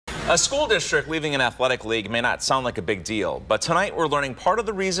A school district leaving an athletic league may not sound like a big deal, but tonight we're learning part of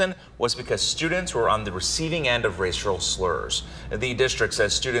the reason was because students were on the receiving end of racial slurs. The district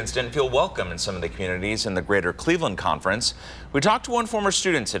says students didn't feel welcome in some of the communities in the greater Cleveland Conference. We talked to one former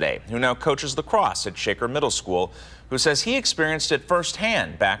student today who now coaches lacrosse at Shaker Middle School, who says he experienced it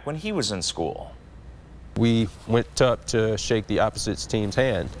firsthand back when he was in school. We went up to shake the opposite team's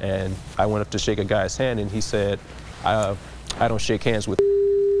hand, and I went up to shake a guy's hand, and he said, I don't shake hands with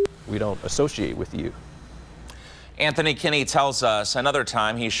we don't associate with you. Anthony Kinney tells us another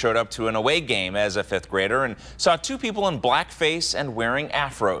time he showed up to an away game as a fifth grader and saw two people in blackface and wearing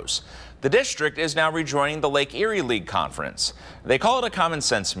afros. The district is now rejoining the Lake Erie League Conference. They call it a common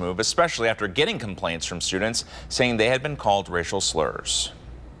sense move, especially after getting complaints from students saying they had been called racial slurs.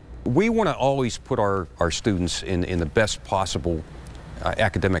 We want to always put our students in the best possible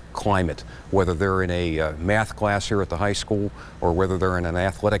academic climate, whether they're in a math class here at the high school or whether they're in an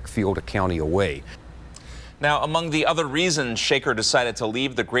athletic field a county away. Now, among the other reasons Shaker decided to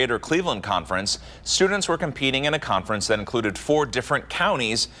leave the Greater Cleveland Conference, students were competing in a conference that included 4 different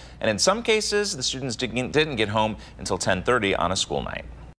counties, and in some cases, the students didn't get home until 10:30 on a school night.